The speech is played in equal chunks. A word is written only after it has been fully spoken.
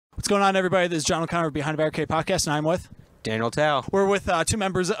going on, everybody? This is John O'Connor of Behind the Barricade Podcast, and I'm with Daniel Tao. We're with two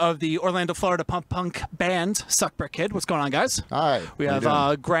members of the Orlando, Florida punk band, Suck Brick Kid. What's going on, guys? Hi. We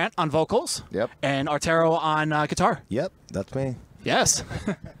have Grant on vocals. Yep. And Arturo on guitar. Yep, that's me. Yes.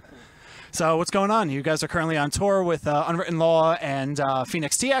 So what's going on? You guys are currently on tour with Unwritten Law and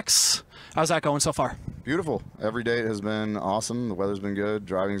Phoenix TX. How's that going so far? Beautiful. Every day has been awesome. The weather's been good.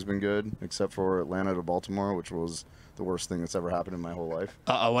 Driving's been good, except for Atlanta to Baltimore, which was the worst thing that's ever happened in my whole life.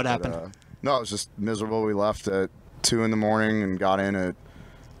 What happened? No, it was just miserable. We left at 2 in the morning and got in at,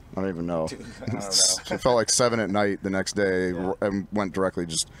 I don't even know. It felt like 7 at night the next day, and went directly,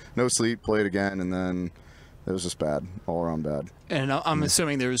 just no sleep, played again, and then it was just bad, all around bad. And I'm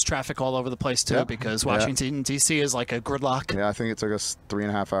assuming there was traffic all over the place too, because Washington, D.C. is like a gridlock. Yeah, I think it took us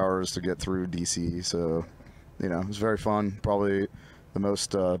 3.5 hours to get through D.C., so, you know, it was very fun. Probably the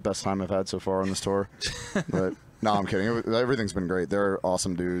most best time I've had so far on this tour. But no, I'm kidding. Everything's been great. They're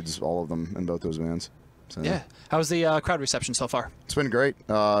awesome dudes, all of them, in both those bands. So, yeah. How's the crowd reception so far? It's been great.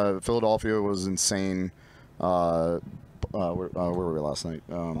 Philadelphia was insane. Where were we last night?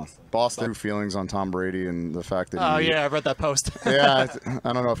 Boston. True feelings on Tom Brady and the fact that yeah, I read that post. Yeah,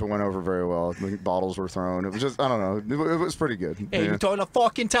 I don't know if it went over very well. I think bottles were thrown. It was just, I don't know. It was pretty good. Hey, you talking to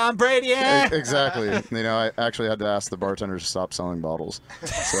fucking Tom Brady? Exactly. You know, I actually had to ask the bartenders to stop selling bottles,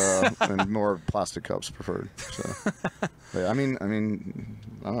 so and more plastic cups preferred. So, yeah, I mean, I don't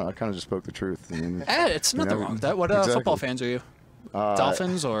know. I kind of just spoke the truth. I mean, it's nothing wrong with that. What football fans are you?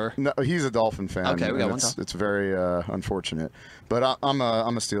 Dolphins or? No, he's a Dolphin fan. Okay, we got one. It's very unfortunate, but I'm a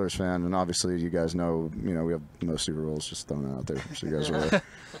Steelers fan, and obviously you guys know, we have no Super Bowls. Just throwing that out there, so you guys are.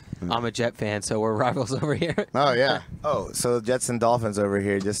 I'm a Jet fan, so we're rivals over here. Oh yeah. Oh, so Jets and Dolphins over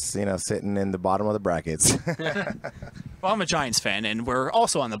here, just sitting in the bottom of the brackets. Well, I'm a Giants fan, and we're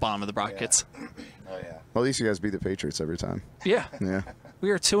also on the bottom of the brackets. Yeah. Oh yeah. Well, at least you guys beat the Patriots every time. Yeah. Yeah. We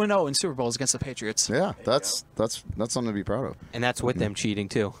are 2-0 in Super Bowls against the Patriots. Yeah, that's something to be proud of. And that's with them cheating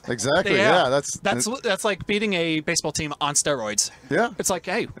too. Exactly. Yeah, that's like beating a baseball team on steroids. Yeah. It's like,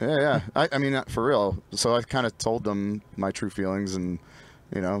 hey. Yeah. I mean, for real. So I kind of told them my true feelings, and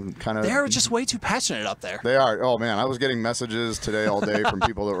kind of. They're just way too passionate up there. They are. Oh man, I was getting messages today all day from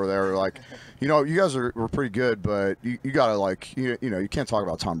people that were there, like, you guys were pretty good, but you gotta you can't talk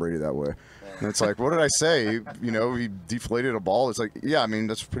about Tom Brady that way. And it's like, what did I say? He deflated a ball. It's like, yeah, I mean,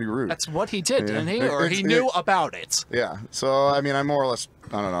 that's pretty rude. That's what he did, didn't he? Or he knew about it. Yeah. So, I mean, I more or less,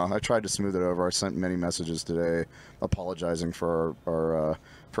 I don't know. I tried to smooth it over. I sent many messages today apologizing for our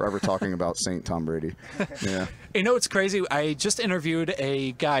forever talking about Saint Tom Brady. Yeah. It's crazy. I just interviewed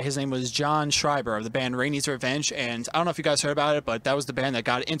a guy. His name was John Schreiber of the band Rainey's Revenge. And I don't know if you guys heard about it, but that was the band that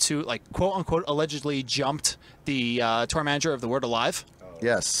got into, like, quote unquote, allegedly jumped the tour manager of The Word Alive.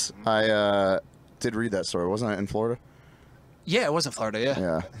 Yes, I did read that story. Wasn't it in Florida? Yeah, it was in Florida,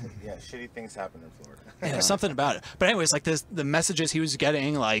 yeah. Yeah, shitty things happen in Florida. Yeah, something about it. But anyways, like the messages he was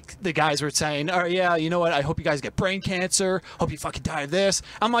getting, like the guys were saying, oh yeah, you know what, I hope you guys get brain cancer. Hope you fucking die of this.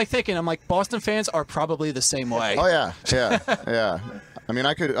 I'm like Boston fans are probably the same way. Oh yeah. Yeah. I mean,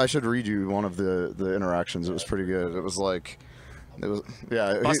 I should read you one of the interactions. It was pretty good. It was like...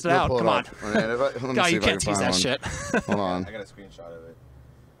 yeah. Bust it out. Come on. God, you can't tease that shit. Hold on. I got a screenshot of it.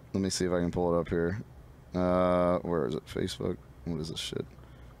 Let me see if I can pull it up here. Where is it? Facebook? What is this shit?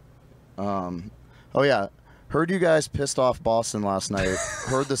 Oh yeah. Heard you guys pissed off Boston last night.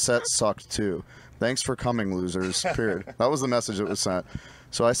 Heard the set sucked too. Thanks for coming, losers. Period. That was the message that was sent.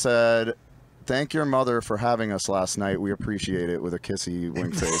 So I said, thank your mother for having us last night. We appreciate it, with a kissy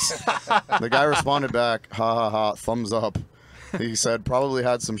wink face. The guy responded back, ha ha ha, thumbs up. He said, probably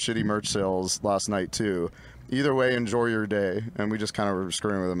had some shitty merch sales last night too. Either way, enjoy your day. And we just kind of were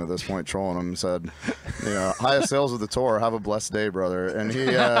screwing with him at this point, trolling him. Said, highest sales of the tour. Have a blessed day, brother. And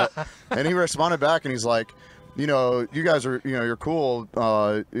he responded back, and he's like, you guys are, you're cool.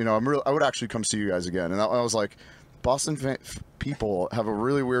 I would actually come see you guys again. And I was like, Boston people have a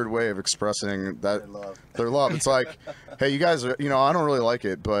really weird way of expressing that their love. It's like, hey, you guys are, I don't really like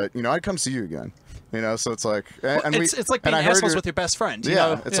it, but I'd come see you again. So it's like, it's like being assholes with your best friend.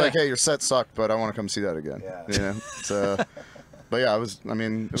 It's like, hey, your set sucked, but I want to come see that again. Yeah. So, but yeah, just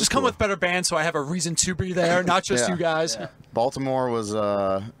cool. Come with better bands, so I have a reason to be there, not just you guys. Yeah. Baltimore was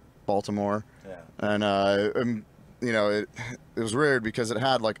Baltimore, and it was weird because it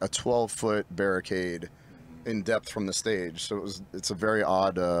had like a 12-foot barricade in depth from the stage, so it's a very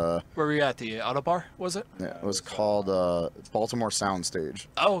odd. Where were you at? The Auto Bar, was it? Yeah, it was called Baltimore Soundstage.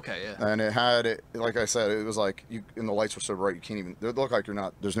 Oh, okay, yeah. And it had, like I said, it was like and the lights were so bright you can't even. It looked like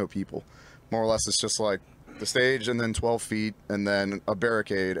there's no people. More or less, it's just like the stage and then 12 feet and then a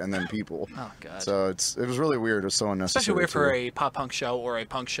barricade and then people. Oh god. So it was really weird. It was so unnecessary. Especially weird for too. a pop punk show or a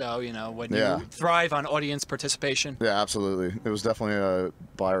punk show, when you thrive on audience participation. Yeah, absolutely. It was definitely a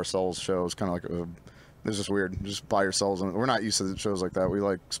by ourselves show. It was kind of like it was just weird, just by yourselves. We're not used to shows like that. We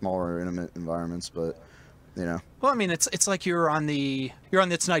like smaller, intimate environments, but Well, I mean, it's like you're on the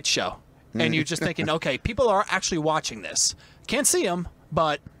Tonight Show, and you're just thinking, okay, people are actually watching this. Can't see them,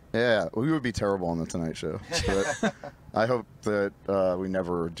 but yeah, we would be terrible on the Tonight Show. But I hope that we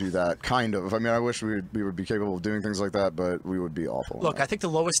never do that. Kind of. I mean, I wish we would be capable of doing things like that, but we would be awful. Look, I think the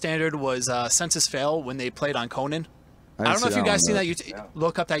lowest standard was Census Fail when they played on Conan. I don't know if you guys seen that YouTube. Yeah.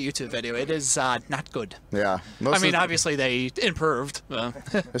 Look up that YouTube video. It is not good. Yeah. Obviously they improved.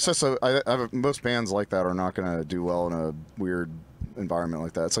 It's just most bands like that are not going to do well in a weird environment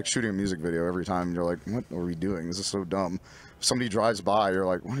like that. It's like shooting a music video every time. You're like, what are we doing? This is so dumb. If somebody drives by, you're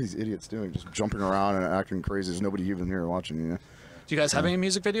like, what are these idiots doing? Just jumping around and acting crazy. There's nobody even here watching, Do you guys have any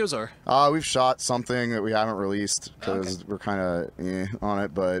music videos or? We've shot something that we haven't released because we're kind of on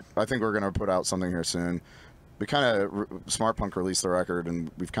it, but I think we're going to put out something here soon. We kind of Smart Punk released the record,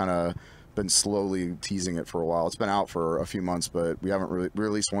 and we've kind of been slowly teasing it for a while. It's been out for a few months, but we haven't really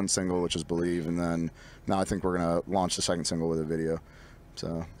released one single, which is Believe, and then now I think we're gonna launch the second single with a video.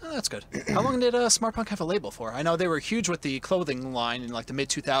 So that's good. How long did Smart Punk have a label for? I know they were huge with the clothing line in like the mid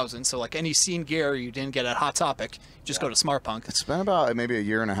 2000s. So like any scene gear you didn't get at Hot Topic, just go to Smart Punk. It's been about maybe a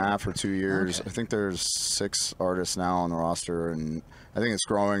year and a half or 2 years. Okay. I think there's 6 artists now on the roster, and I think it's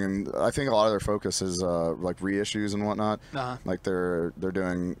growing. And I think a lot of their focus is like reissues and whatnot. Like they're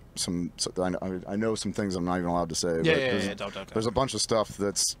doing some. I know some things I'm not even allowed to say. Yeah. There's a bunch of stuff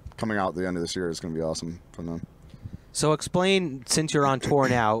that's coming out at the end of this year. It's going to be awesome from them. So explain, since you're on tour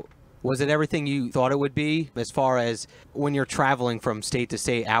now, was it everything you thought it would be as far as when you're traveling from state to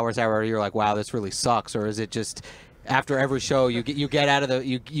state, hours, you're like, wow, this really sucks? Or is it just after every show you get out of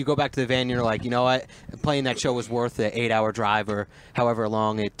you go back to the van and you're like, you know what, playing that show was worth the 8-hour drive or however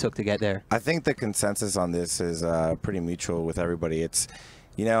long it took to get there? I think the consensus on this is pretty mutual with everybody. It's,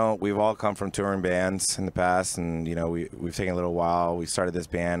 we've all come from touring bands in the past, and, we've taken a little while. We started this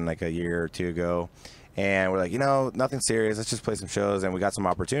band like a year or two ago. And we're like, nothing serious. Let's just play some shows. And we got some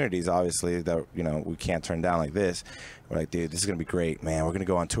opportunities, obviously, that, we can't turn down like this. We're like, dude, this is going to be great, man. We're going to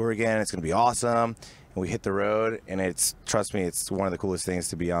go on tour again. It's going to be awesome. And we hit the road. And trust me, it's one of the coolest things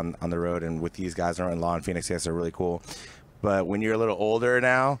to be on the road. And with these guys in Law and Phoenix, yes, they're really cool. But when you're a little older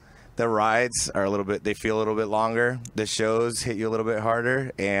now, the rides are they feel a little bit longer. The shows hit you a little bit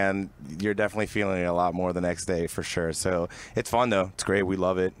harder, and you're definitely feeling it a lot more the next day for sure. So it's fun though. It's great. We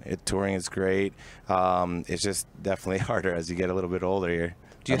love it. Touring is great. It's just definitely harder as you get a little bit older here.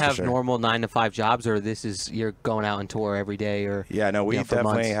 Do you have normal 9-to-5 jobs, or you're going out on tour every day? Or yeah, no, we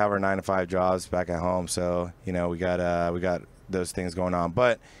definitely have our 9-to-5 jobs back at home. So we got those things going on.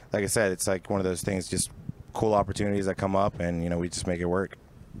 But like I said, it's like one of those things, just cool opportunities that come up, and we just make it work.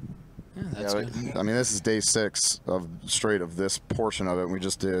 Yeah, that's good. I mean, this is day 6 of this portion of it. We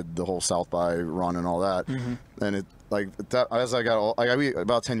just did the whole South by run and all that, and it as I got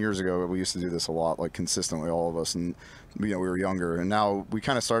about 10 years ago, we used to do this a lot, like consistently, all of us, and we were younger, and now we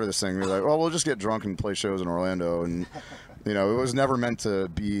kind of started this thing. We were like, well, we'll just get drunk and play shows in Orlando, and it was never meant to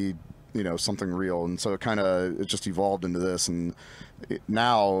be something real, and so it just evolved into this. And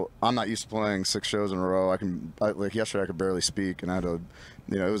now I'm not used to playing 6 shows in a row. Like yesterday I could barely speak, and I had to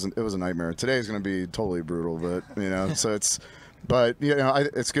it was a nightmare. Today's going to be totally brutal, but so it's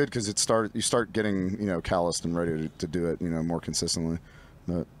it's good because you start getting calloused and ready to do it more consistently.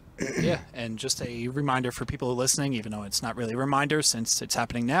 But yeah, and just a reminder for people listening, even though it's not really a reminder since it's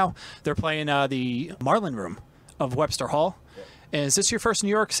happening now, they're playing the Marlin Room of Webster Hall. And is this your first New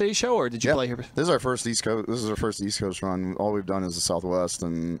York City show, or did you play here? This is our first East Coast. This is our first East Coast run. All we've done is the Southwest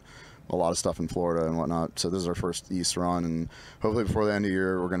and a lot of stuff in Florida and whatnot. So this is our first East run, and hopefully before the end of the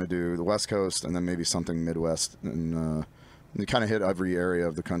year, we're going to do the West Coast and then maybe something Midwest, and we kind of hit every area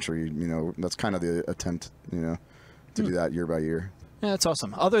of the country. That's kind of the attempt, to do that year by year. Yeah, that's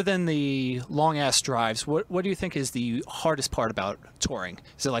awesome. Other than the long-ass drives, what do you think is the hardest part about touring?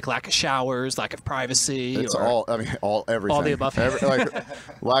 Is it like lack of showers, lack of privacy? It's everything. All the above.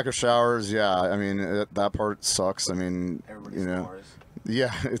 Lack of showers, yeah. I mean, that part sucks. I mean,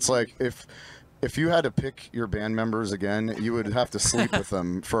 yeah, it's like if you had to pick your band members again, you would have to sleep with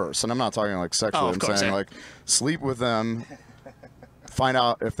them first. And I'm not talking like sexually. I'm saying like sleep with them, find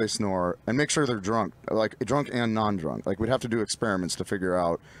out if they snore, and make sure they're drunk, like drunk and non-drunk. Like we'd have to do experiments to figure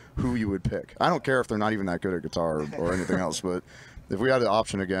out who you would pick. I don't care if they're not even that good at guitar or anything else, but if we had the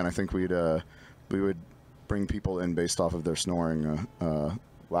option again, I think we would bring people in based off of their snoring,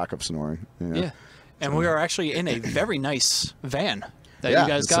 lack of snoring. Yeah. And we are actually in a very nice van that Yeah, you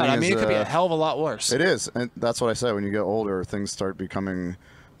guys this got. thing I mean, is, it could be a hell of a lot worse. It is, and that's what I said. When you get older, things start becoming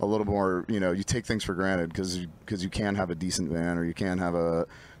a little more. You know, you take things for granted because you can have a decent van, or you can have a,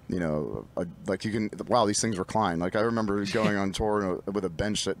 you know, like you can. Wow, these things recline. Like I remember going on tour with a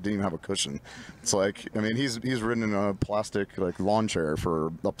bench that didn't even have a cushion. It's like, I mean, he's ridden in a plastic like lawn chair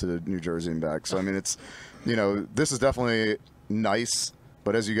for up to New Jersey and back. So I mean, it's, you know, this is definitely nice.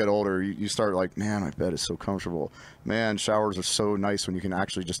 But as you get older, you start like, man, my bed is so comfortable. Man, showers are so nice when you can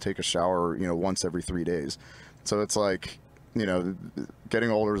actually just take a shower, you know, once every 3 days. So it's like, you know, getting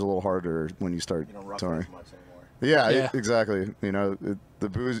older is a little harder when you start touring. Yeah, exactly. You know, the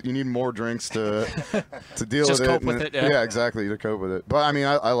booze, you need more drinks to deal Just with it. cope with it, yeah. Yeah, exactly, to cope with it. But I mean,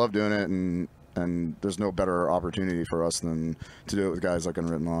 I love doing it, and there's no better opportunity for us than to do it with guys like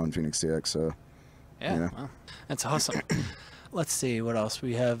Unwritten Law and Phoenix DX. So, Yeah, you know. well, that's awesome. Let's see what else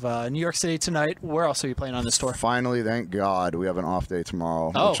we have. New York City tonight. Where else are you playing on this tour? Finally, thank God, we have an off day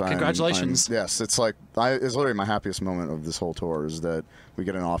tomorrow. Oh, which congratulations. Yes, it's like, it's literally my happiest moment of this whole tour is that we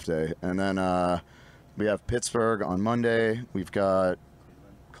get an off day. And then we have Pittsburgh on Monday. We've got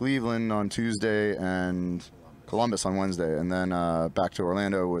Cleveland on Tuesday and Columbus on Wednesday. And then back to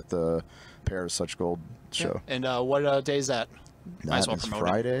Orlando with the Pairs Such Gold show. And what day is that? Might as well That is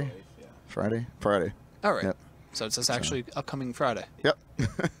promote it. Friday. All right. Yep. So it's actually upcoming Friday. Yep.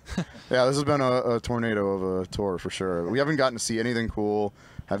 Yeah, this has been a tornado of a tour for sure. We haven't gotten to see anything cool,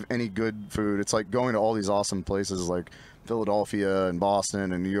 have any good food. It's like going to all these awesome places like Philadelphia and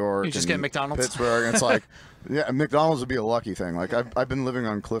Boston and New York. You just and get McDonald's? Pittsburgh. And it's like, yeah, McDonald's would be a lucky thing. Like I've been living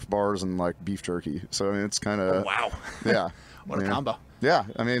on Cliff Bars and like beef jerky. So I mean, it's kind of Wow. Yeah. What a combo. Yeah,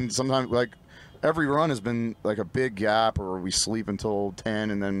 I mean, sometimes like every run has been like a big gap, or we sleep until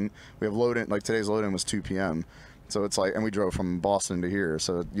 10, and then we have load in. Like today's load in was 2 p.m. So it's like, and we drove from Boston to here,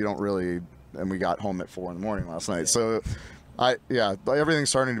 so you don't really. And we got home at 4 in the morning last night. So, everything's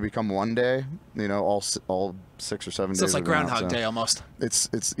starting to become one day. You know, all 6 or 7 days. So it's like we've been out, Groundhog so Day almost.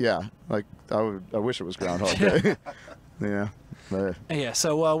 It's yeah. Like I wish it was Groundhog Day. Yeah. But, Yeah.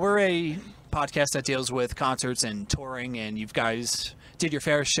 So we're a podcast that deals with concerts and touring, and you guys did your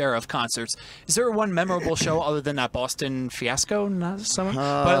fair share of concerts. Is there one memorable show other than that Boston fiasco?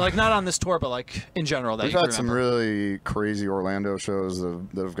 But like not on this tour, but like in general that we've you can had some remember? really crazy Orlando shows that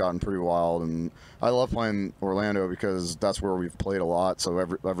have gotten pretty wild, and I love playing Orlando because that's where we've played a lot. So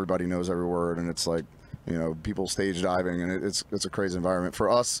everybody knows every word, and it's like, you know, people stage diving, and it's a crazy environment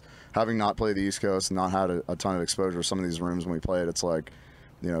for us. Having not played the East Coast and not had a ton of exposure to some of these rooms when we played, it's like,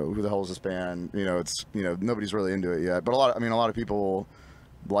 you know, who the hell is this band? You know, it's, you know, nobody's really into it yet. But a lot of people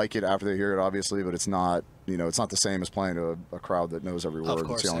like it after they hear it, obviously, but it's not, you know, it's not the same as playing to a crowd that knows every word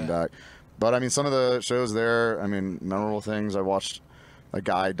that's yelling back. But I mean, some of the shows there, I mean, memorable things. I watched a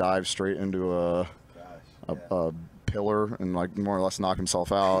guy dive straight into a pillar and like more or less knock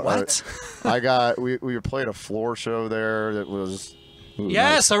himself out. What? We played a floor show there that was.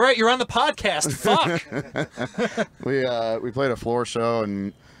 Yes, nice. all right, you're on the podcast. Fuck. We played a floor show,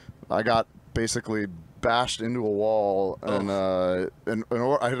 and I got basically bashed into a wall, and I had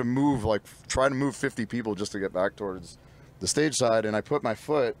to try to move 50 people just to get back towards the stage side, and I put my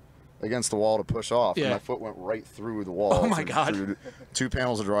foot against the wall to push off, and my foot went right through the wall. Oh my God. Through 2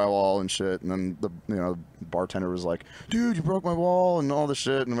 panels of drywall and shit, and then the bartender was like, "Dude, you broke my wall," and all this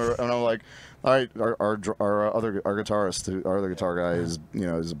shit, and I'm like, all right, our guitarist, our other guitar guy is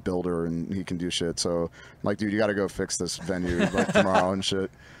a builder, and he can do shit. So I'm like, dude, you got to go fix this venue like tomorrow and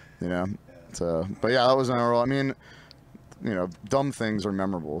shit, you know. So, but yeah, that was memorable. I mean, you know, dumb things are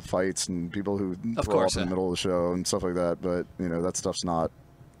memorable, fights and people who throw up in the middle of the show and stuff like that. But you know, that stuff's not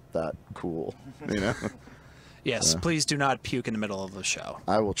that cool, you know. Yes, please do not puke in the middle of the show.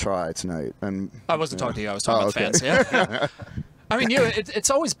 I will try tonight. And I wasn't talking to you. I was talking about fans. Yeah. I mean, it's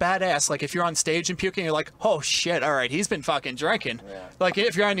always badass. Like, if you're on stage and puking, you're like, oh, shit, all right, he's been fucking drinking. Yeah. Like,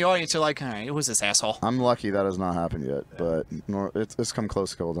 if you're in the audience, you're like, all right, who's this asshole? I'm lucky that has not happened yet, but it's come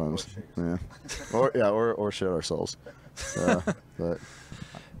close a couple times. Yeah. Or shit ourselves. But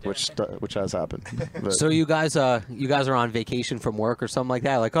which has happened. But, so you guys are on vacation from work or something like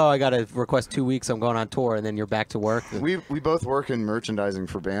that? Like, oh, I got to request 2 weeks, I'm going on tour, and then you're back to work? We both work in merchandising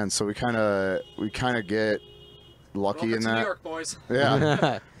for bands, so we kind of get lucky in that. New York, boys.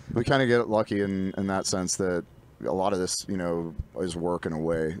 Yeah, we kind of get lucky in that sense that a lot of this, you know, is work in a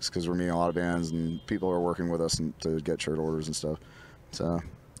way. It's because we're meeting a lot of bands and people are working with us to get shirt orders and stuff. So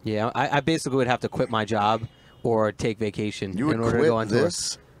yeah, I basically would have to quit my job or take vacation in order to go on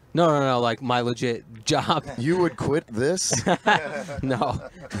this. Tour. No, like my legit job. You would quit this? No.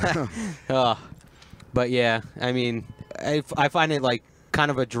 But yeah, I mean, I find it like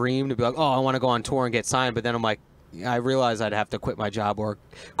kind of a dream to be like, oh, I want to go on tour and get signed, but then I'm like, I realized I'd have to quit my job or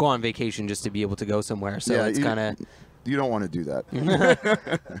go on vacation just to be able to go somewhere. So Yeah, it's kind of... You don't want to do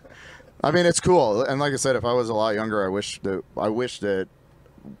that. I mean, it's cool, and like I said, if I was a lot younger, I wish that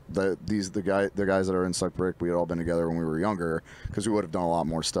the guys that are in Suck Brick, we had all been together when we were younger, because we would have done a lot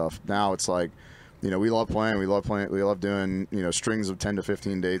more stuff. Now it's like, we love playing, we love doing, strings of 10 to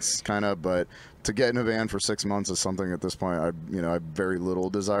 15 dates, kind of, but to get in a band for 6 months is something at this point I have very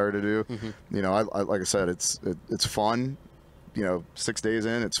little desire to do. Mm-hmm. I like I said, it's fun. 6 days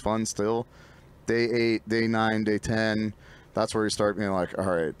in, it's fun still. Day 8, day 9, day 10, that's where you start being like, all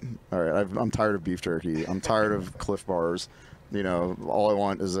right, I'm tired of beef jerky. I'm tired of Cliff Bars. All I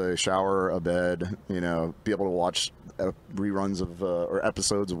want is a shower, a bed, be able to watch reruns of or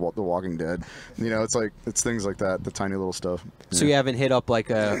episodes of The Walking Dead. It's things like that, the tiny little stuff. So you haven't hit up like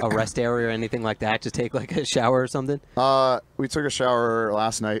a rest area or anything like that? Just take like a shower or something? We took a shower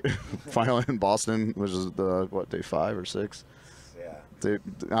last night, finally in Boston, which is day 5 or 6?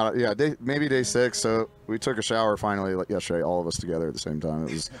 Maybe day 6. So we took a shower finally yesterday, all of us together at the same time.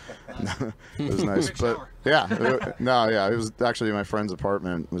 It was nice, but it was actually my friend's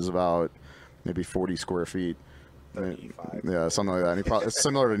apartment. It was about maybe 40 square feet. Yeah, something like that. And it's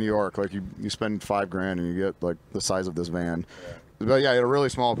similar to New York. Like you spend $5,000 and you get like the size of this van. Yeah. But yeah, he had a really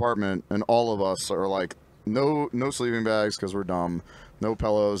small apartment, and all of us are like no sleeping bags because we're dumb, no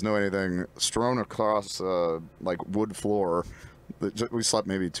pillows, no anything, strewn across like wood floor. We slept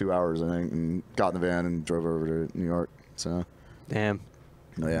maybe 2 hours, I think, and got in the van and drove over to New York. So, damn.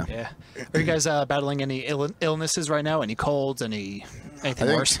 Oh, yeah. Yeah. Are you guys battling any illnesses right now? Any colds? Anything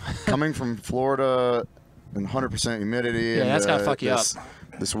worse? Coming from Florida and 100% humidity. Yeah, that's gotta fuck you up.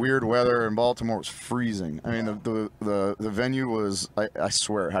 This weird weather in Baltimore was freezing. I mean, the venue was, I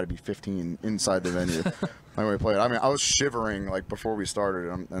swear, it had to be 15 inside the venue when we played. I mean, I was shivering like before we started,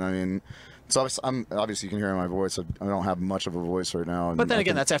 and I mean. So obviously you can hear in my voice. I don't have much of a voice right now. But then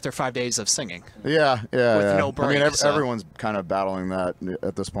again, that's after 5 days of singing. Yeah. With no break. I mean, everyone's kind of battling that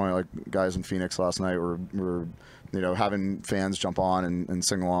at this point. Like guys in Phoenix last night were having fans jump on and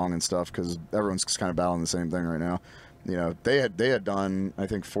sing along and stuff because everyone's kind of battling the same thing right now. They had done I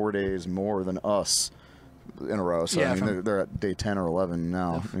think 4 days more than us in a row. So I mean, they're at day 10 or 11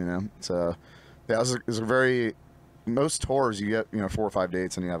 now. So yeah, it's a very. Most tours you get 4 or 5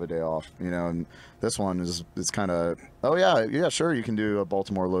 dates and you have a day off, and this one is kind of sure you can do a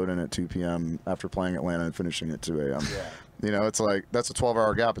Baltimore load in at 2 p.m. after playing Atlanta and finishing at 2 a.m. Yeah. It's like that's a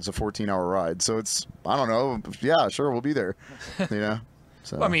 12-hour gap. It's a 14-hour ride, so it's I don't know. Yeah, sure, we'll be there.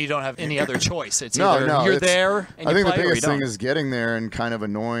 So. Well, I mean, you don't have any other choice. It's either you're there and you I think play, the biggest or you thing don't. is getting there and kind of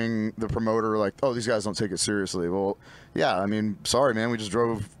annoying the promoter, like, oh, these guys don't take it seriously. Well, yeah, I mean, sorry, man. We just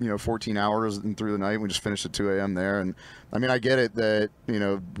drove, 14 hours and through the night. We just finished at 2 a.m. there. And, I mean, I get it that,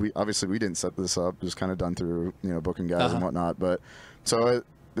 we didn't set this up. It was kind of done through, booking guys and whatnot. But so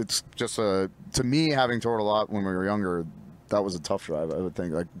it's just, to me, having toured a lot when we were younger, that was a tough drive, I would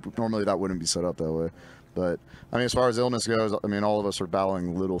think. Like, normally that wouldn't be set up that way. But, I mean, as far as illness goes, I mean, all of us are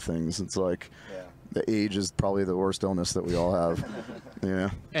battling little things. It's like the age is probably the worst illness that we all have.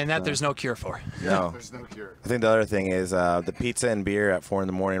 And that there's no cure for. No. There's no cure. I think the other thing is the pizza and beer at 4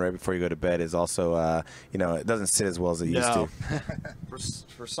 a.m. right before you go to bed is also, it doesn't sit as well as it used to.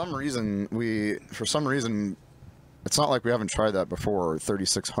 For some reason, it's not like we haven't tried that before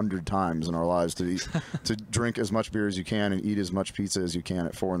 3,600 times in our lives to drink as much beer as you can and eat as much pizza as you can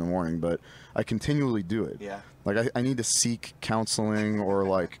at 4 a.m. But I continually do it. Yeah. Like I need to seek counseling or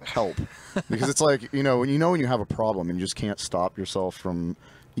like help because it's like when you have a problem and you just can't stop yourself from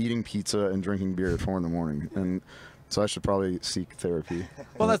eating pizza and drinking beer at 4 a.m. and so I should probably seek therapy.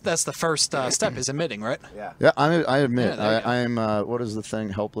 Well, that's the first step is admitting, right? Yeah. Yeah, I admit Yeah, I am. What is the thing?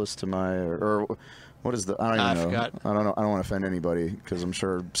 Helpless to my or what is the? I don't even know. Forgot. I don't know. I don't want to offend anybody because I'm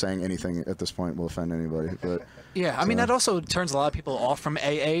sure saying anything at this point will offend anybody. But Yeah, I mean, that also turns a lot of people off from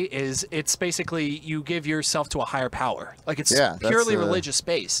AA. It's basically you give yourself to a higher power. Like it's purely religious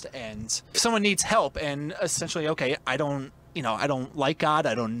based, and if someone needs help, and essentially, okay, I don't like God,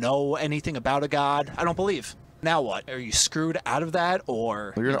 I don't know anything about a God, I don't believe. Now what? Are you screwed out of that,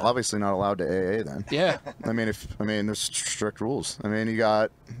 or you're obviously not allowed to AA then? Yeah. I mean, there's strict rules. I mean, you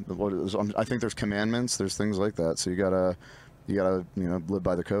got I think there's commandments. There's things like that. So you gotta live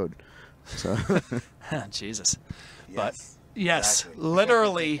by the code. So. Jesus. Yes, But yes, exactly.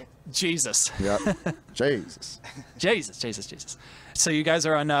 Literally Jesus. Yeah. Jesus. Jesus. So you guys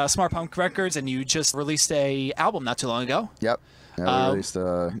are on Smart Punk Records, and you just released a album not too long ago. Yep. Yeah, we released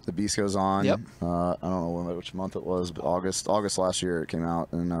The Beast Goes On. Yep. I don't know which month it was, but August last year it came out,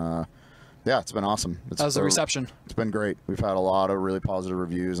 and Yeah, it's been awesome. How's the reception? It's been great. We've had a lot of really positive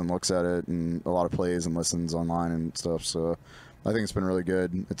reviews and looks at it, and a lot of plays and listens online and stuff. So I think it's been really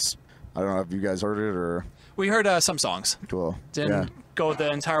good. I don't know if you guys heard it or. We heard some songs. Cool. Didn't go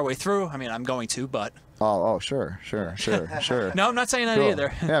the entire way through. I mean, I'm going to, but. Oh, sure. No, I'm not saying that Cool.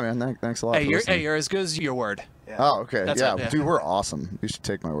 either. Yeah, man. Thanks a lot. Hey, you're as good as your word. Yeah. Oh, okay. That's yeah, right, yeah. dude, we're awesome. You should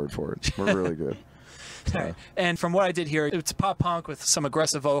take my word for it. We're really good. Right. And from what I did hear, it's pop punk with some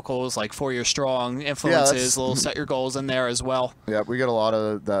aggressive vocals, like 4 Year Strong influences, little Set Your Goals in there as well. Yeah, we get a lot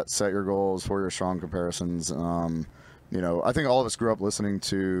of that Set Your Goals, 4 Year Strong comparisons. I think all of us grew up listening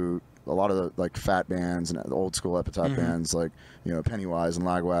to a lot of the like fat bands and the old school epitaph bands like Pennywise and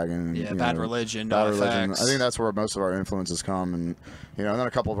Lagwagon. And, Bad Religion, Bad No Religion. Effects. I think that's where most of our influences come, and and then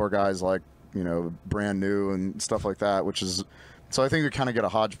a couple of our guys like Brand New and stuff like that, which is so I think we kind of get a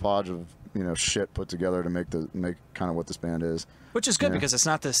hodgepodge of shit put together to make kind of what this band is. Which is good because it's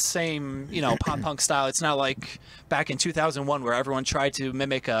not the same, pop punk style. It's not like back in 2001 where everyone tried to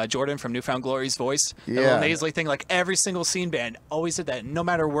mimic Jordan from Newfound Glory's voice. The little nasally thing. Like every single scene band always did that, no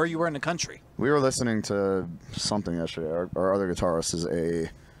matter where you were in the country. We were listening to something yesterday. Our other guitarist is a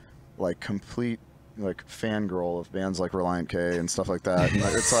complete fangirl of bands like Reliant K and stuff like that. And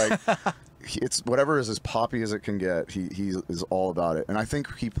it's like it's whatever is as poppy as it can get. He is all about it. And I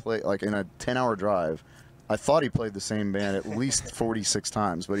think he played in a 10-hour drive. I thought he played the same band at least 46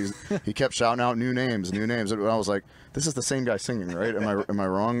 times, but he kept shouting out new names. And I was like, this is the same guy singing, right? Am I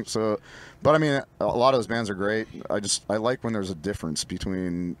wrong? So, but I mean, a lot of those bands are great. I like when there's a difference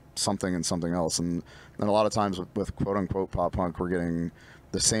between something and something else, and a lot of times with quote unquote pop punk, we're getting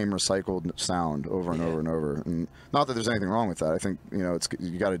the same recycled sound over and over and over. And not that there's anything wrong with that. I think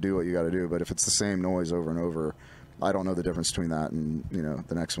you got to do what you got to do. But if it's the same noise over and over, I don't know the difference between that and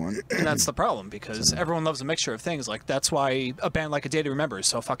the next one. And that's the problem because everyone loves a mixture of things. Like that's why a band like A Day to Remember is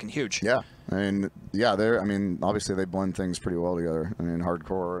so fucking huge. Yeah, obviously they blend things pretty well together. I mean,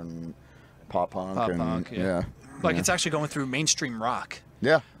 hardcore and pop punk. Yeah. It's actually going through mainstream rock.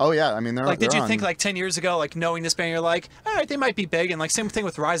 Yeah. Oh, yeah. I mean, they're did you think 10 years ago, knowing this band, you're like, all right, they might be big, and same thing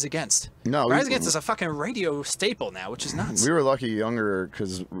with Rise Against. No, Rise Against is a fucking radio staple now, which is nuts. We were lucky younger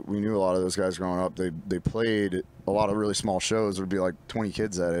because we knew a lot of those guys growing up. They played a lot of really small shows. There would be 20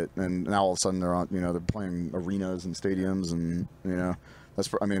 kids at it, and now all of a sudden they're on. They're playing arenas and stadiums, and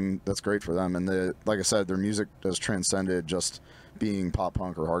that's great for them. And like I said, their music has transcended just being pop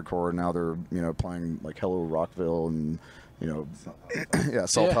punk or hardcore. Now they're playing Hello Rockville and.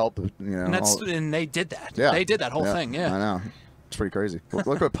 Self-help. And they did that. Yeah, they did that whole thing. Yeah, I know. It's pretty crazy.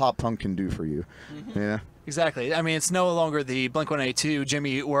 Look what pop punk can do for you. Yeah, exactly. I mean, it's no longer the Blink-182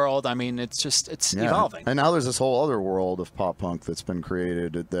 Jimmy Eat world. I mean, it's evolving. And now there's this whole other world of pop punk that's been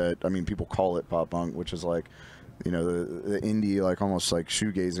created. That people call it pop punk, which is the indie almost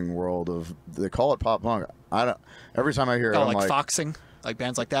shoegazing world of. They call it pop punk. Every time I hear it, I'm Foxing.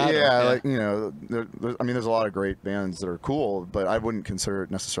 Bands like that? Yeah, there's a lot of great bands that are cool, but I wouldn't consider it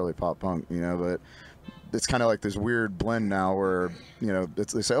necessarily pop punk, but it's kind of this weird blend now where,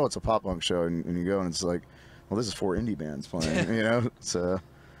 they say, oh, it's a pop punk show, and you go and it's well, this is 4 indie bands playing, so.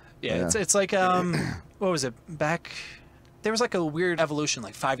 Yeah, it's what was it, back, there was a weird evolution,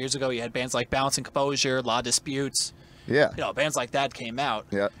 5 years ago, you had bands like Balance and Composure, La Disputes. Yeah. Bands like that came out.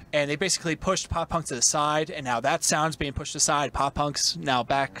 Yeah. And they basically pushed pop punk to the side, and now that sound's being pushed aside. Pop punk's now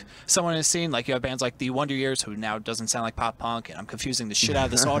back somewhere in the scene. You have bands like the Wonder Years, who now doesn't sound like pop punk, and I'm confusing the shit out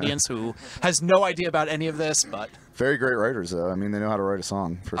of this audience who has no idea about any of this, but. Very great writers, though. I mean, they know how to write a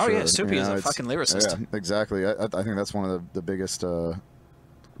song, for sure. Oh, yeah, Soupy is a fucking lyricist. Yeah, exactly. I think that's one of the biggest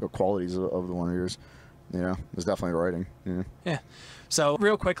qualities of the Wonder Years. It's definitely writing. Yeah. So,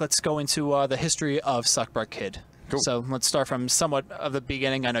 real quick, let's go into the history of Suckbreak Kid. Cool. So let's start from somewhat of the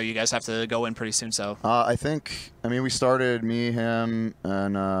beginning. I know you guys have to go in pretty soon, so. We started, me, him,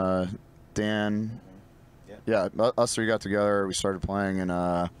 and Dan. Yeah, us three got together. We started playing in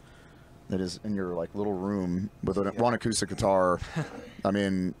that is in your little room with one acoustic guitar.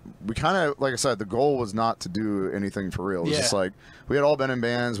 We kind of, like I said, the goal was not to do anything for real. It was just we had all been in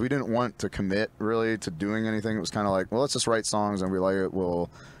bands. We didn't want to commit really to doing anything. It was kind of well, let's just write songs, and we like it. We'll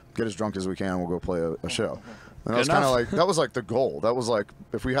get as drunk as we can. We'll go play a show. And that was kind of that was the goal. That was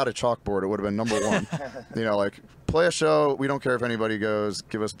if we had a chalkboard, it would have been number one. Play a show. We don't care if anybody goes.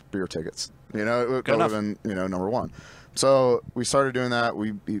 Give us beer tickets. It would have been number one. So we started doing that.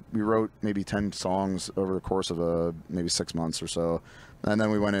 We wrote maybe 10 songs over the course of maybe 6 months or so, and then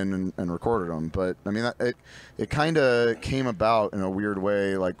we went in and recorded them. But it kind of came about in a weird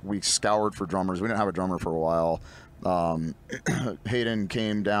way. We scoured for drummers. We didn't have a drummer for a while. Hayden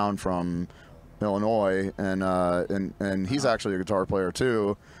came down from Illinois, and he's actually a guitar player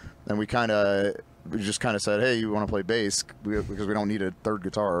too, and we just kind of said, hey, you want to play bass? Because we don't need a third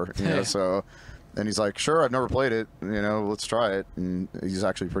guitar, you know. So, and he's like, sure, I've never played it, you know, let's try it. And he's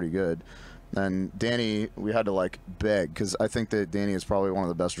actually pretty good. And Danny, we had to like beg, because I think that Danny is probably one of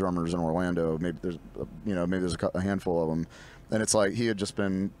the best drummers in Orlando. Maybe there's a handful of them. And it's like he had just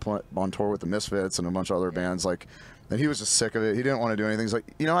been on tour with the Misfits and a bunch of other bands, like, and he was just sick of it. He didn't want to do anything. He's like,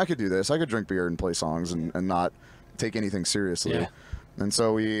 you know, I could do this. I could drink beer and play songs and not take anything seriously. Yeah. And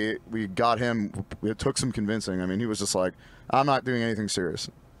so we got him. It took some convincing. I mean, he was just like, I'm not doing anything serious.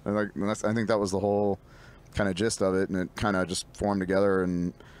 And I think that was the whole kind of gist of it, and it kind of just formed together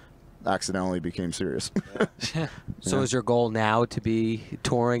and accidentally became serious. So is your goal now to be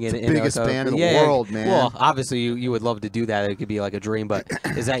touring in the biggest band in the world, man? Well, obviously you would love to do that. It could be like a dream, but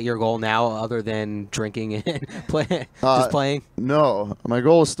is that your goal now, other than drinking and just playing? No, my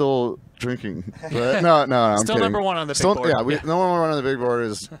goal is still drinking. But no, I'm still kidding. Number one on the big board. Yeah, number one on the big board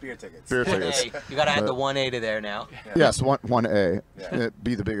is Beer tickets. Beer tickets. You got to add the 1A to there now. Yes, 1A.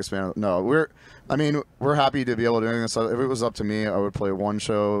 Be the biggest band. No, we're happy to be able to do this. If it was up to me, I would play one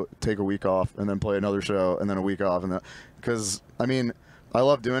show, take a week off, and then play another show, and then a week off, because I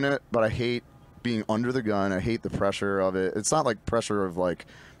love doing it, but I hate being under the gun. I hate the pressure of it. It's not like pressure of like,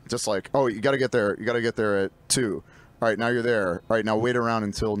 just like, oh, you got to get there. You got to get there at 2. All right, now you're there. All right, now wait around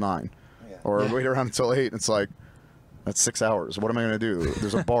until 9, or wait around until 8. It's like, that's 6 hours. What am I going to do?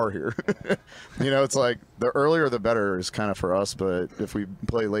 There's a bar here. You know, it's like the earlier the better is kind of for us, but if we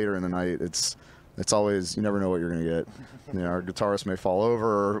play later in the night, it's always, you never know what you're going to get. You know, our guitarist may fall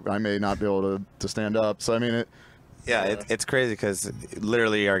over, or I may not be able to stand up. So, it's crazy, because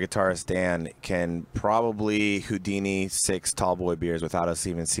literally our guitarist Dan can probably Houdini 6 tall boy beers without us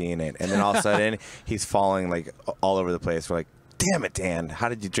even seeing it. And then all of a sudden, he's falling like all over the place. We're like, damn it, Dan, how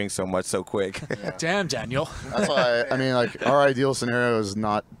did you drink so much so quick? Damn, Daniel. That's why, like, our ideal scenario is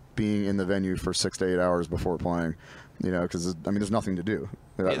not being in the venue for 6 to 8 hours before playing, you know, because, there's nothing to do.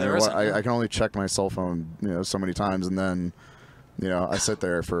 I can only check my cell phone, you know, so many times, and then, you know, I sit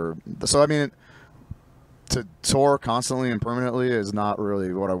there to tour constantly and permanently is not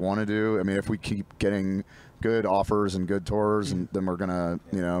really what I want to do. If we keep getting good offers and good tours, and then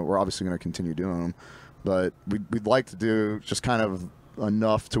we're obviously going to continue doing them. But we'd like to do just kind of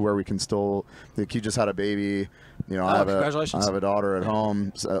enough to where we can still, like, he just had a baby, you know, I have a daughter at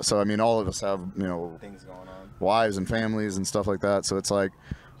home. So all of us have, you know, things going on, wives and families and stuff like that. So it's like,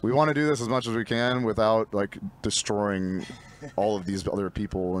 we want to do this as much as we can without like destroying all of these other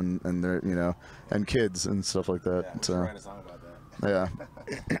people and their, you know, and kids and stuff like that. Yeah, so write a song about that. Yeah.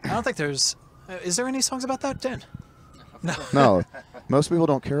 I don't think there's. Is there any songs about that, Dan? No. No. Most people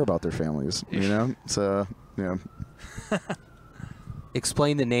don't care about their families, you know. So yeah.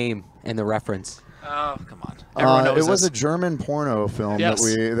 Explain the name and the reference. Oh, come on. Everyone knows it was this. a German porno film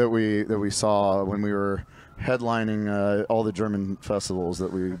that we saw when we were headlining all the German festivals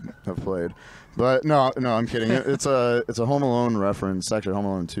that we have played. But no, I'm kidding. It's a Home Alone reference, actually Home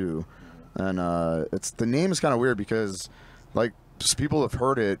Alone 2, and the name is kind of weird because like just people have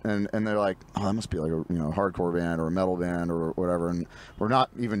heard it and they're like, oh, that must be like a hardcore band or a metal band or whatever, and we're not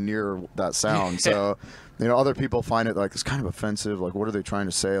even near that sound. So other people find it like it's kind of offensive. Like, what are they trying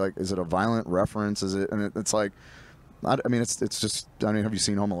to say? Like, is it a violent reference? Is it? And it's like, it's just. Have you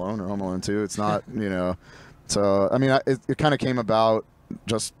seen Home Alone or Home Alone 2? It's not. So it kind of came about.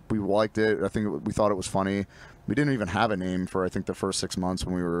 Just we liked it. I think we thought it was funny. We didn't even have a name for I think the first 6 months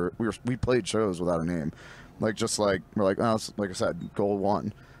when we played shows without a name. Like we're like, oh, like I said, goal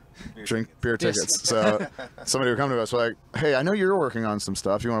 1, drink beer tickets. So somebody would come to us like, hey, I know you're working on some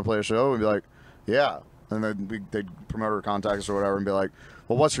stuff. You want to play a show? We'd be like, yeah. And then they'd promoter contact us or whatever and be like,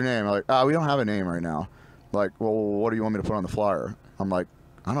 well, what's your name? We're like, we don't have a name right now. Like, well, what do you want me to put on the flyer? I'm like,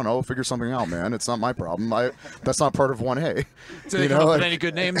 I don't know. Figure something out, man. It's not my problem. That's not part of 1A. Did they come up with any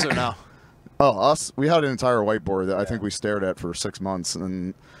good names or no? Oh, us? We had an entire whiteboard that I think we stared at for 6 months,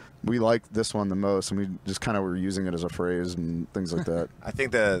 and we liked this one the most, and we just kind of were using it as a phrase and things like that. I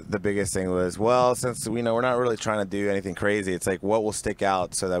think the biggest thing was, well, since we're not really trying to do anything crazy, it's like what will stick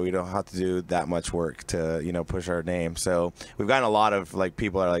out so that we don't have to do that much work to push our name. So we've gotten a lot of like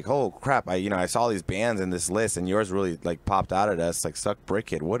people that are like, oh crap, I saw these bands in this list and yours really like popped out at us, like Suck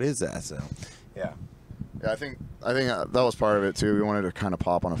Brickhead. What is that? So yeah. Yeah, I think that was part of it too. We wanted to kind of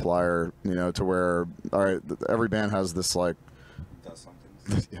pop on a flyer, to where all right, every band has this like.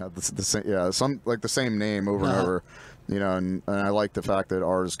 Yeah, the same name over and over, and I like the fact that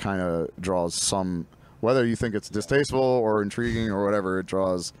ours kind of draws some, whether you think it's distasteful or intriguing or whatever, it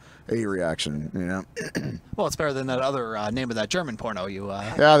draws a reaction, Well, it's better than that other name of that German porno you.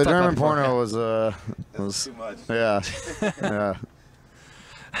 Yeah, the German porno was too much. Yeah.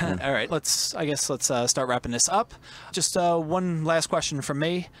 All right, I guess let's start wrapping this up. Just one last question from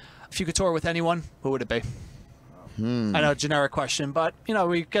me. If you could tour with anyone, who would it be? I know, generic question, but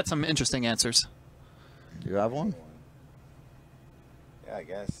we get some interesting answers. Do you have one? Yeah, I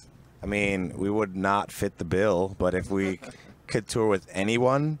guess. I mean, we would not fit the bill, but if we could tour with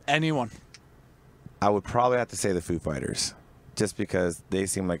anyone, I would probably have to say the Foo Fighters, just because they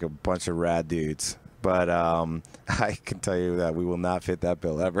seem like a bunch of rad dudes. But I can tell you that we will not fit that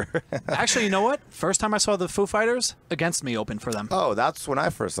bill ever. Actually, you know what? First time I saw the Foo Fighters, Against Me opened for them. Oh, that's when I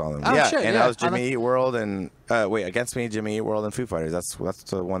first saw them. Oh, yeah, shit, and yeah. that was Jimmy Eat World and Against Me, Jimmy Eat World, and Foo Fighters. That's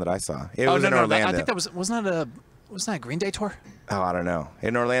the one that I saw. It was in Orlando. I think that wasn't that a Green Day tour? Oh, I don't know.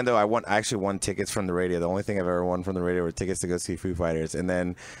 In Orlando, I actually won tickets from the radio. The only thing I've ever won from the radio were tickets to go see Foo Fighters. And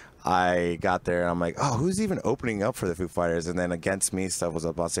then I got there, and I'm like, oh, who's even opening up for the Foo Fighters? And then Against Me stuff was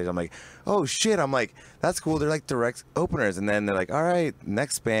up on stage. I'm like, oh, shit. I'm like, that's cool. They're like direct openers. And then they're like, all right,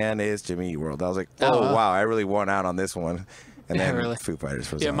 next band is Jimmy Eat World. I was like, oh, wow, I really won out on this one. And then really. Foo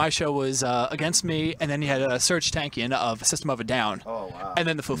Fighters was on. My show was Against Me, and then you had Serge Tankian of System of a Down. Oh, wow. And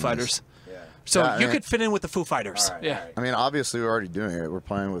then the Foo Fighters. So you could fit in with the Foo Fighters. All right. I mean, obviously, we're already doing it. We're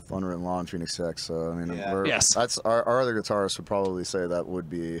playing with Unwritten Law and Phoenix X. So, I mean, that's our other guitarist would probably say that would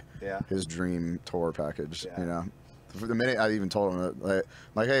be his dream tour package, The minute I even told him that,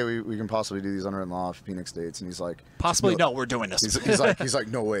 like, hey, we can possibly do these Unwritten Law Phoenix dates, and he's like, possibly no, we're doing this. He's like,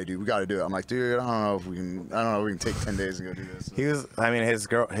 no way, dude, we got to do it. I'm like, dude, I don't know if we can take 10 days and go do this. He was, I mean, his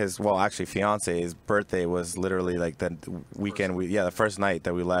fiance's birthday was literally like the weekend the first night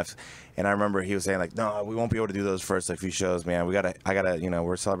that we left, and I remember he was saying like, no, we won't be able to do those first few shows, man. I gotta,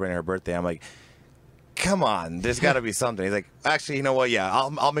 we're celebrating her birthday. I'm like, come on, there's got to be something. He's like, actually, you know what? Yeah,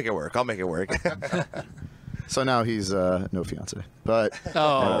 I'll make it work. I'll make it work. So now he's no fiance, but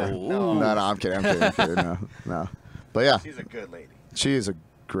no, I'm kidding. No, but yeah, she's a good lady. She is a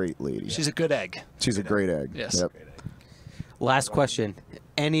great lady. She's a good egg. She's a great egg. Yes. Yep. Last question.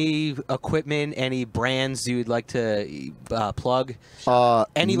 Any equipment, any brands you'd like to plug?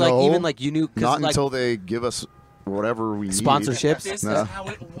 Any no, even like you knew? Not until they give us whatever we sponsorships. This is how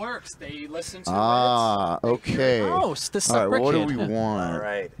it works. They listen to okay. All right, what do we want? All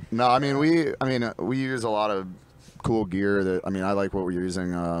right. No, I mean we use a lot of cool gear. That I like what we're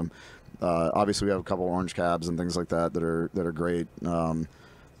using. Obviously, we have a couple orange cabs and things like that that are great.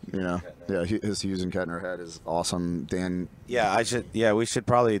 His Hughes and Kettner head is awesome. Dan. Yeah, we should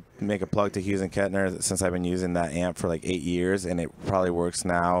probably make a plug to Hughes and Kettner, since I've been using that amp for like 8 years, and it probably works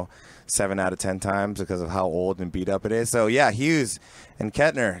now 7 out of 10 times because of how old and beat up it is. So yeah, Hughes and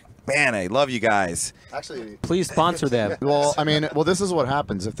Kettner, man, I love you guys. Actually, please sponsor them. Well, this is what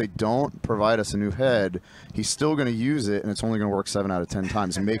happens if they don't provide us a new head. He's still going to use it, and it's only going to work 7 out of 10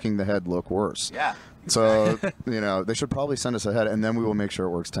 times, making the head look worse. Yeah. So they should probably send us a head, and then we will make sure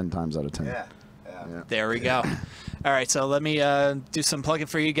it works 10 times out of 10. Yeah. There we go. All right, so let me do some plugging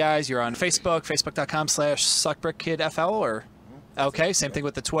for you guys. You're on Facebook, facebook.com/suckbrickkidfl, or okay, same thing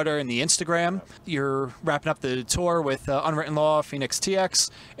with the Twitter and the Instagram. You're wrapping up the tour with Unwritten Law, Phoenix TX,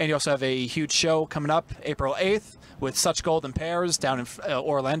 and you also have a huge show coming up April 8th with Such Golden Pairs down in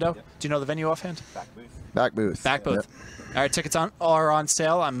Orlando. Yep. Do you know the venue offhand? Back booth. Yep. All right, tickets are on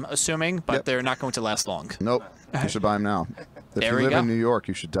sale, I'm assuming, but they're not going to last long. Nope. You should buy them now. If you live in New York,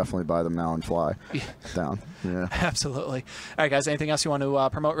 you should definitely buy them now and fly down. Yeah. Absolutely. All right, guys, anything else you want to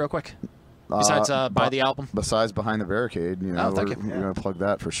promote real quick? Besides buy the album? Besides Behind the Barricade, thank you. We're going to plug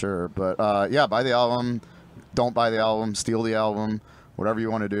that for sure. But buy the album. Don't buy the album. Steal the album. Whatever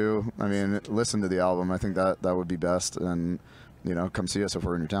you want to do. I mean, listen to the album. I think that would be best. And, come see us if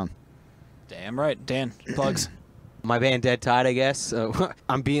we're in your town. Damn right. Dan, plugs. My band Dead Tide, I guess.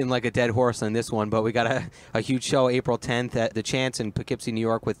 I'm being like a dead horse on this one, but we got a huge show April 10th at the Chance in Poughkeepsie, New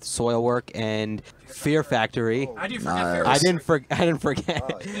York, with Soilwork and Fear Factory. I didn't forget.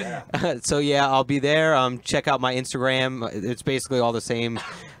 Oh, yeah. So yeah, I'll be there. Check out my Instagram. It's basically all the same,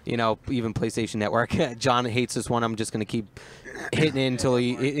 even PlayStation Network. John hates this one. I'm just gonna keep hitting it until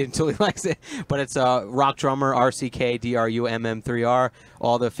he likes it. But it's Rock Drummer, RCKDRUMM3R.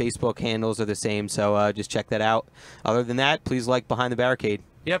 All the Facebook handles are the same, so just check that out. Other than that, please like Behind the Barricade.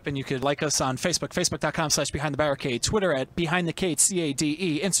 Yep, and you could like us on Facebook, facebook.com/Behind the Barricade, Twitter at Behind the Cade,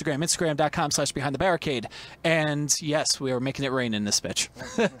 CADE, Instagram, instagram.com/Behind the Barricade. And yes, we are making it rain in this bitch.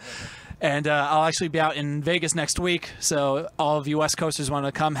 And I'll actually be out in Vegas next week, so all of you West Coasters want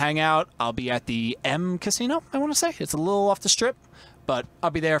to come hang out. I'll be at the M Casino, I want to say. It's a little off the strip, but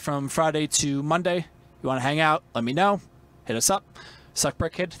I'll be there from Friday to Monday. You want to hang out, let me know. Hit us up. Suck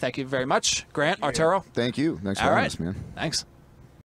Brick Kid, thank you very much. Grant, Arturo. Thank you. Thanks for having us, man. Thanks.